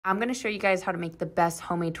I'm gonna show you guys how to make the best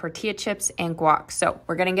homemade tortilla chips and guac. So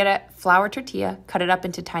we're gonna get a flour tortilla, cut it up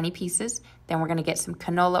into tiny pieces. Then we're gonna get some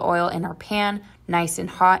canola oil in our pan, nice and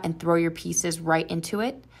hot, and throw your pieces right into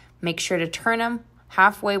it. Make sure to turn them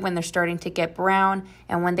halfway when they're starting to get brown.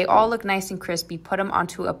 And when they all look nice and crispy, put them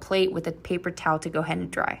onto a plate with a paper towel to go ahead and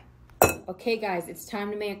dry. Okay guys, it's time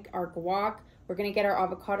to make our guac. We're gonna get our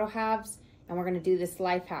avocado halves and we're gonna do this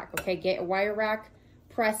life hack, okay? Get a wire rack,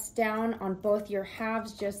 press down on both your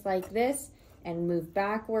halves just like this and move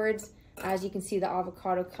backwards. As you can see, the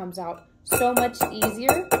avocado comes out so much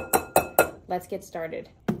easier. Let's get started.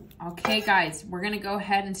 Okay guys, we're gonna go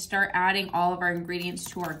ahead and start adding all of our ingredients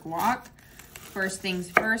to our guac. First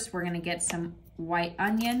things first, we're gonna get some white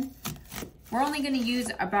onion. We're only gonna use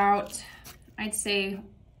about, I'd say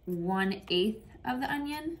 1/8 of the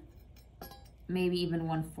onion, maybe even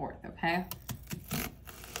 1/4, okay?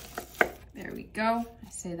 There we go. I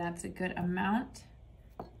say that's a good amount.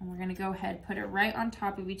 And we're gonna go ahead, put it right on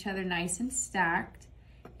top of each other, nice and stacked.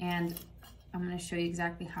 And I'm gonna show you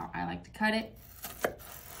exactly how I like to cut it.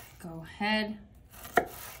 Go ahead.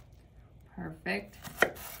 Perfect.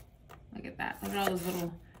 Look at that. Look at all those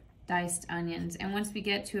little diced onions. And once we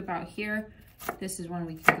get to about here, this is when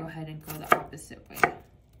we can go ahead and go the opposite way.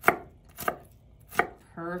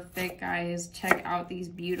 Perfect, guys. Check out these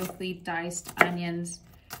beautifully diced onions.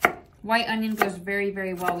 White onion goes very,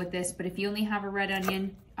 very well with this, but if you only have a red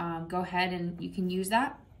onion, go ahead and you can use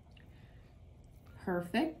that.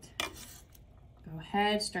 Perfect. Go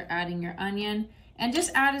ahead, start adding your onion, and just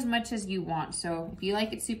add as much as you want. So if you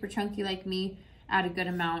like it super chunky like me, add a good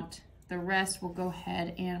amount. The rest we'll go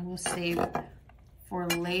ahead and we'll save for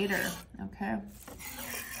later, okay?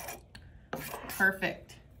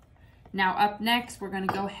 Perfect. Now up next, we're gonna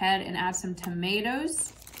go ahead and add some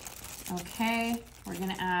tomatoes. Okay, we're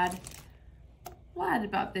gonna add, we'll add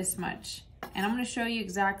about this much. And I'm gonna show you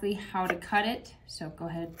exactly how to cut it. So go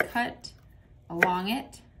ahead, cut along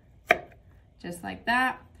it, just like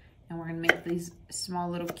that. And we're gonna make these small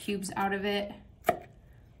little cubes out of it.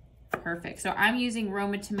 Perfect, so I'm using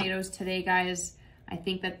Roma tomatoes today, guys. I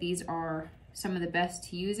think that these are some of the best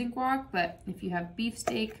to use in guac, but if you have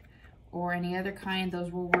beefsteak or any other kind,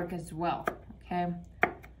 those will work as well, okay?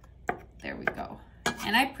 There we go.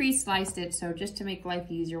 And I pre-sliced it, so just to make life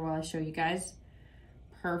easier while I show you guys.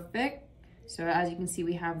 Perfect. So as you can see,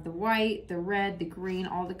 we have the white, the red, the green,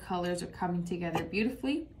 all the colors are coming together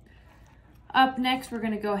beautifully. Up next, we're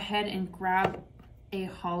gonna go ahead and grab a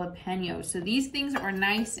jalapeno. So these things are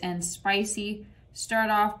nice and spicy. Start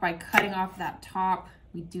off by cutting off that top.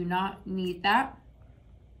 We do not need that.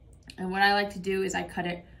 And what I like to do is I cut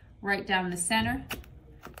it right down the center.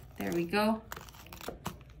 There we go.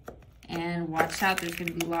 And watch out, there's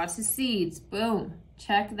gonna be lots of seeds. Boom,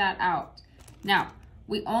 check that out. Now,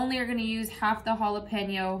 we only are gonna use half the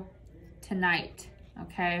jalapeno tonight,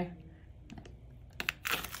 okay?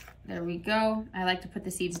 There we go. I like to put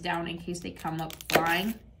the seeds down in case they come up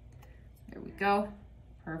flying. There we go,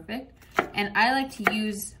 perfect. And I like to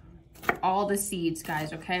use all the seeds,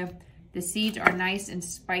 guys, okay? The seeds are nice and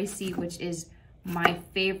spicy, which is my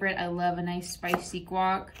favorite. I love a nice spicy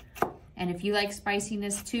guac. And if you like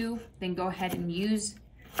spiciness too, then go ahead and use,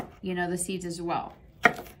 the seeds as well.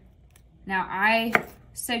 Now, I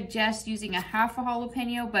suggest using a half a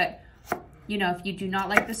jalapeno, but if you do not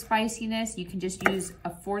like the spiciness, you can just use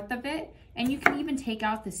 1/4 of it, and you can even take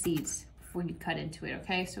out the seeds before you cut into it,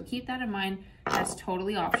 okay? So keep that in mind. That's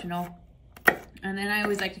totally optional. And then I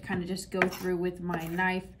always like to kind of just go through with my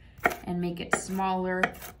knife and make it smaller,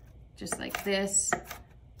 just like this.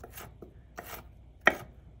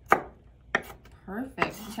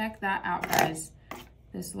 Perfect, check that out, guys.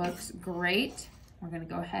 This looks great. We're gonna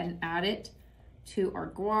go ahead and add it to our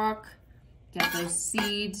guac. Get those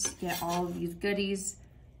seeds, get all of these goodies.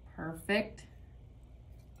 Perfect.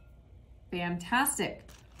 Fantastic.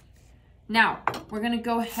 Now, we're gonna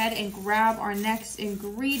go ahead and grab our next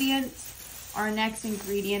ingredient. Our next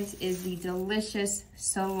ingredient is the delicious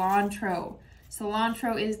cilantro.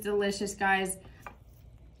 Cilantro is delicious, guys.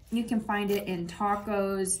 You can find it in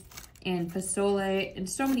tacos, in pozole, in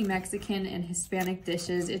so many Mexican and Hispanic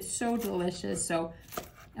dishes. It's so delicious. So,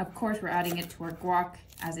 of course, we're adding it to our guac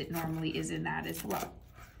as it normally is in that as well.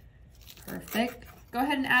 Perfect. Go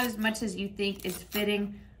ahead and add as much as you think is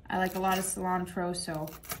fitting. I like a lot of cilantro, so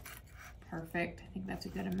perfect. I think that's a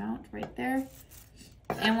good amount right there.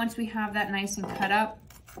 And once we have that nice and cut up,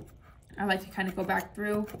 I like to kind of go back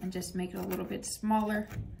through and just make it a little bit smaller.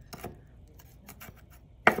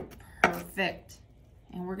 Perfect.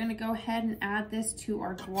 And we're gonna go ahead and add this to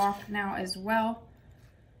our guac now as well.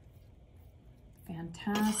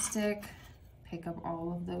 Fantastic. Pick up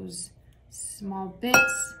all of those small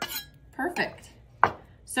bits. Perfect.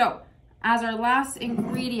 So as our last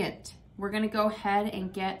ingredient, we're gonna go ahead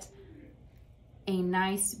and get a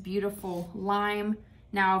nice, beautiful lime.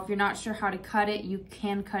 Now, if you're not sure how to cut it, you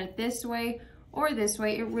can cut it this way or this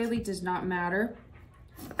way. It really does not matter.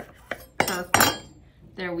 Perfect.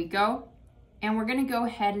 There we go. And we're gonna go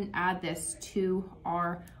ahead and add this to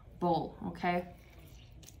our bowl, okay?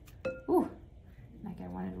 Ooh, like I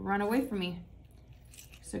wanted to run away from me.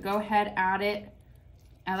 So go ahead, add it.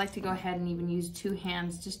 I like to go ahead and even use 2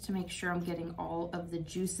 hands just to make sure I'm getting all of the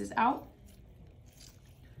juices out.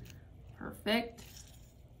 Perfect.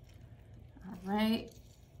 All right.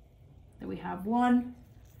 Then we have 1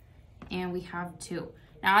 and we have 2.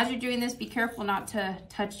 Now, as you're doing this, be careful not to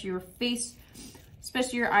touch your face,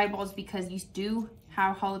 especially your eyeballs, because you do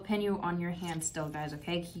have jalapeno on your hand still, guys,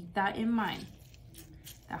 okay? Keep that in mind.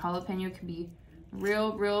 That jalapeno can be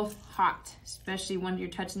real hot, especially when you're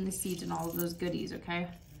touching the seeds and all of those goodies, okay?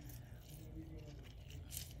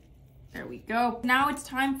 There we go. Now it's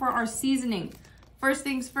time for our seasoning. First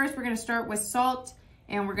things first, we're gonna start with salt,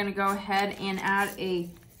 and we're gonna go ahead and add a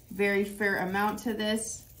very fair amount to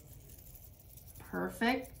this.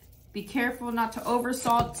 Perfect. Be careful not to over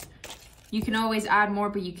salt. You can always add more,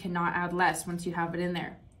 but you cannot add less once you have it in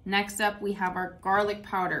there. Next up, we have our garlic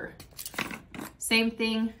powder. Same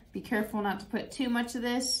thing, be careful not to put too much of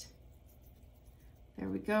this. There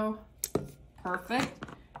we go, perfect.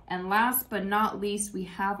 And last but not least, we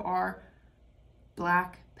have our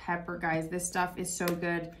black pepper, guys. This stuff is so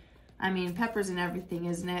good. I mean, pepper's in everything,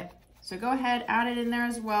 isn't it? So go ahead, add it in there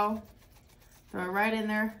as well. Throw it right in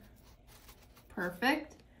there.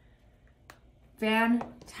 Perfect.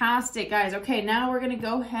 Fantastic, guys. Okay, now we're gonna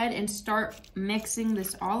go ahead and start mixing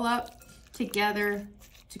this all up together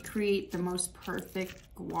to create the most perfect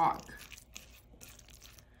guac.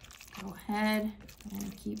 Go ahead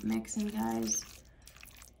and keep mixing, guys.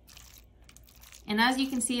 And as you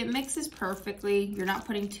can see, it mixes perfectly. You're not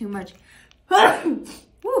putting too much.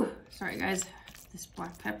 Whew. Sorry, guys. This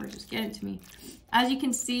black pepper is just getting to me. As you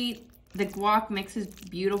can see, the guac mixes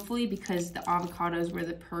beautifully because the avocados were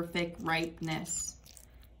the perfect ripeness.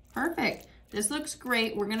 Perfect. This looks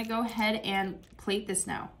great. We're gonna go ahead and plate this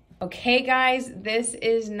now. Okay, guys, this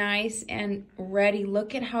is nice and ready.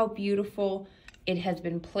 Look at how beautiful it has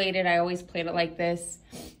been plated. I always plate it like this.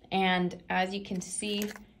 And as you can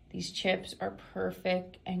see, these chips are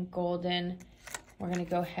perfect and golden. We're gonna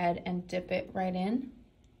go ahead and dip it right in.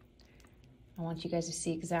 I want you guys to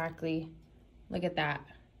see exactly, look at that.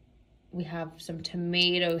 We have some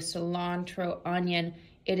tomato, cilantro, onion.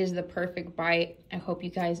 It is the perfect bite. I hope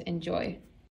you guys enjoy.